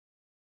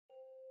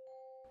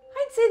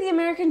would say the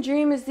American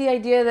dream is the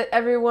idea that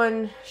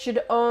everyone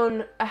should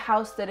own a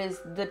house that is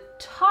the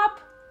top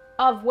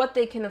of what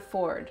they can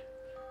afford.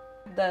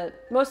 The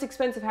most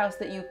expensive house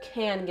that you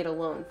can get a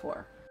loan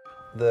for.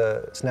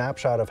 The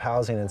snapshot of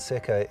housing in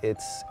Sitka,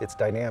 it's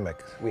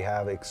dynamic. We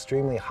have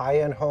extremely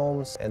high-end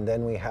homes, and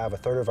then we have a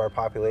third of our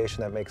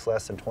population that makes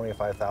less than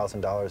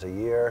 $25,000 a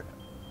year.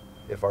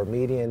 If our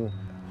median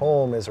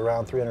home is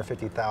around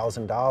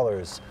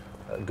 $350,000,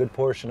 a good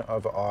portion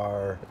of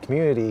our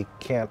community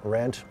can't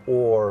rent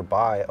or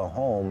buy a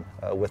home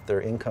with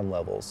their income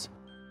levels.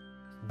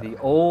 The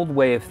old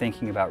way of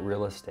thinking about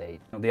real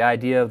estate, the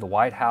idea of the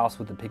White House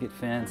with the picket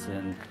fence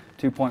and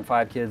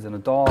 2.5 kids and a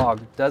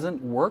dog,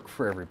 doesn't work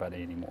for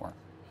everybody anymore.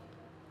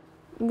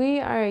 We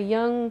are a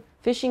young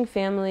fishing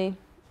family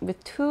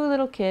with 2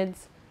 little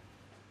kids.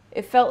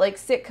 It felt like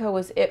Sitka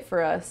was it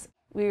for us.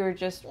 We were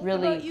just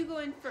really How about you go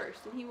in first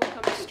and he will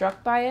come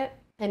struck by it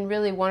and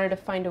really wanted to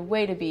find a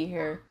way to be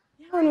here.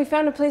 When we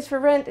found a place for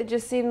rent, it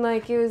just seemed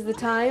like it was the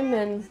time,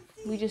 and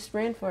we just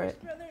ran for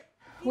it.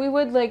 We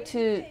would like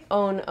to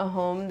own a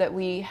home that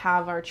we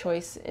have our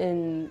choice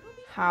in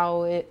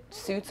how it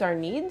suits our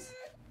needs,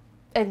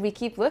 and we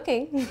keep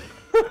looking.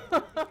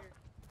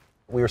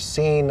 We're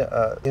seeing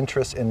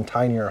interest in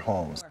tinier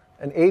homes.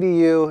 An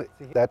ADU,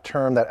 that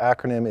term, that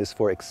acronym is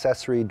for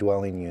accessory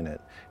dwelling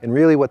unit. And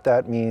really what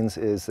that means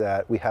is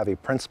that we have a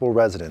principal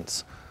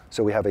residence.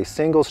 So we have a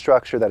single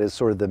structure that is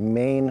sort of the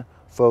main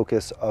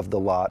focus of the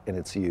lot and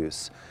its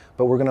use.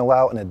 But we're going to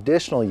allow an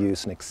additional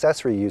use, an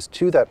accessory use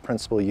to that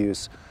principal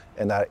use,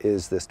 and that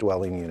is this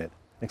dwelling unit.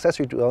 An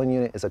accessory dwelling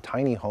unit is a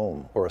tiny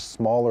home or a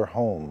smaller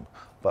home,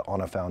 but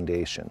on a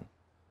foundation.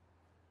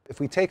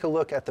 If we take a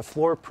look at the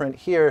floor print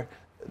here,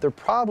 they're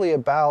probably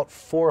about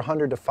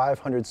 400 to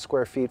 500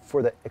 square feet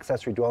for the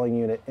accessory dwelling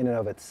unit in and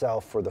of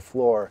itself for the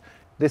floor.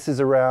 This is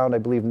around, I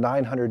believe,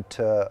 900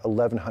 to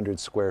 1,100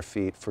 square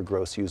feet for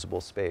gross usable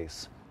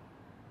space.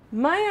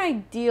 My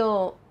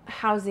ideal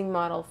housing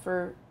model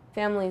for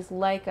families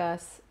like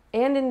us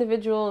and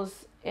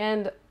individuals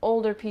and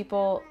older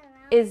people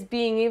is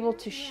being able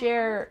to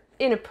share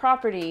in a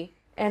property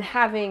and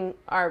having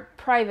our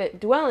private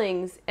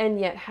dwellings and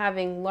yet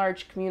having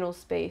large communal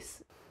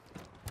space.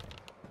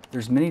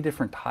 There's many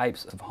different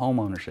types of home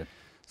ownership.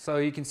 So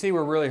you can see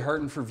we're really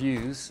hurting for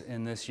views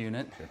in this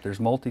unit. There's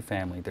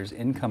multifamily, there's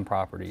income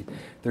property,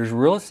 there's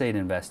real estate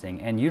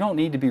investing, and you don't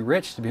need to be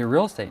rich to be a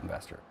real estate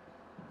investor.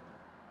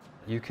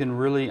 You can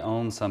really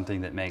own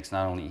something that makes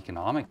not only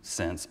economic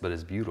sense, but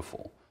is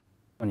beautiful.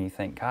 When you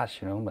think,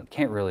 gosh, I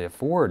can't really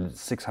afford a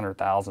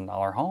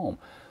 $600,000 home.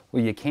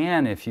 Well, you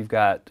can if you've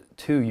got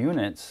 2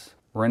 units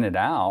rented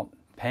out,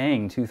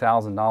 paying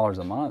 $2,000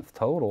 a month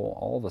total.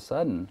 All of a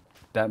sudden,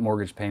 that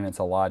mortgage payment's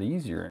a lot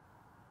easier.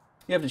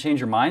 You have to change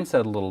your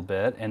mindset a little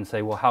bit and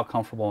say, well, how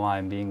comfortable am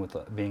I being with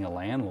being a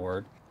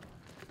landlord?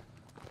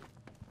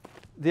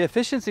 The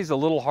efficiency is a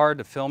little hard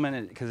to film in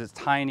it because it's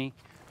tiny,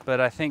 but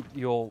I think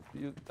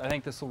I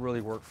think this will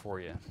really work for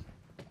you.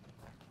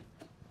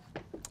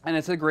 And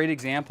it's a great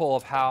example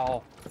of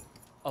how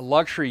a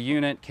luxury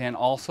unit can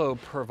also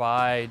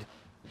provide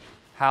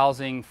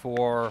housing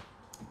for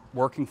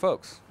working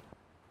folks.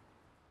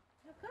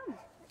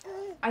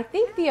 I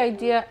think the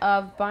idea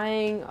of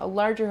buying a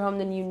larger home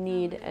than you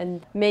need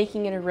and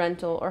making it a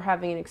rental or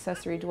having an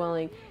accessory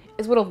dwelling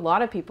is what a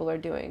lot of people are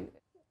doing.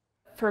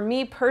 For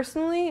me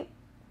personally,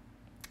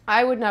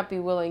 I would not be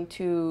willing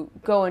to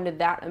go into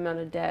that amount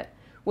of debt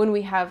when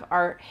we have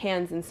our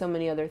hands in so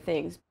many other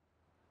things.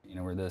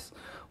 We're this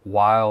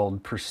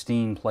wild,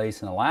 pristine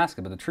place in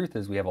Alaska, but the truth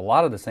is we have a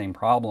lot of the same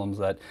problems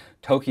that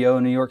Tokyo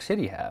and New York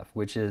City have,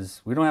 which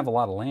is we don't have a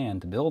lot of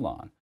land to build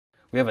on.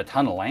 We have a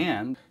ton of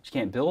land, but you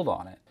can't build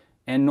on it,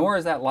 and nor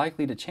is that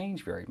likely to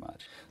change very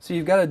much. So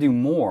you've got to do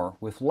more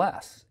with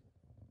less.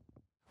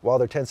 While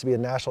there tends to be a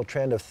national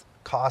trend of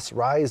costs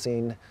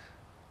rising,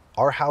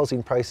 our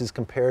housing prices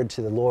compared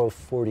to the lower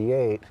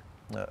 48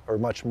 are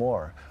much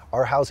more.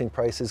 Our housing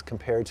prices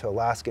compared to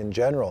Alaska in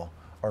general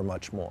are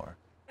much more.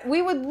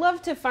 We would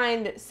love to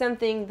find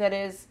something that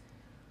is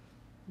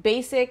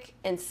basic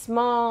and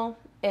small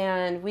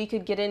and we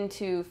could get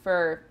into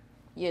for,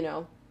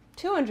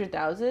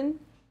 $200,000.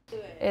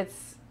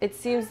 It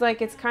seems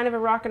like it's kind of a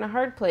rock and a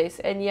hard place,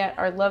 and yet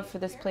our love for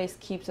this place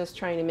keeps us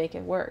trying to make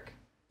it work.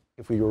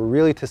 If we were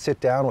really to sit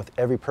down with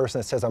every person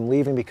that says, I'm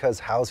leaving because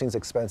housing's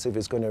expensive,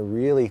 is going to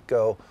really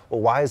go,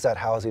 well, why is that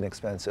housing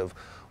expensive?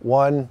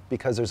 One,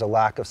 because there's a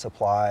lack of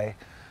supply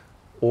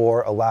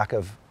or a lack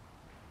of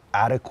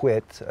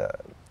adequate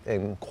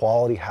and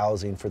quality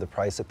housing for the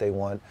price that they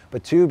want.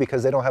 But 2,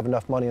 because they don't have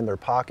enough money in their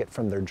pocket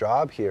from their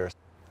job here.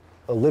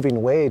 A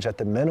living wage at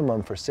the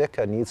minimum for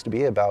Sitka needs to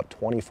be about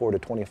 $24 to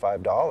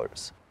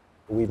 $25.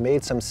 We've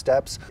made some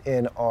steps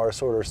in our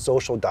sort of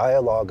social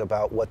dialogue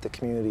about what the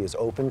community is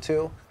open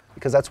to,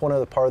 because that's one of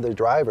the part of the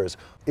drivers.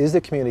 Is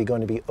the community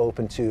going to be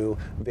open to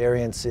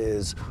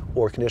variances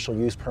or conditional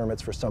use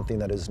permits for something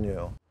that is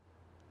new?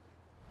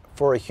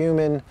 For a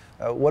human,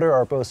 what are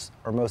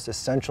our most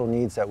essential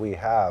needs that we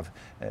have?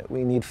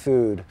 We need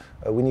food,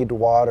 we need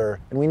water,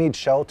 and we need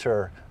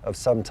shelter of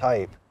some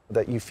type.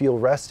 that you feel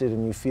rested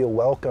and you feel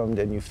welcomed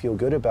and you feel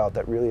good about,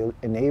 that really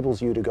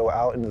enables you to go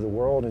out into the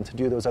world and to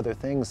do those other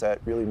things that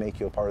really make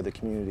you a part of the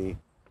community.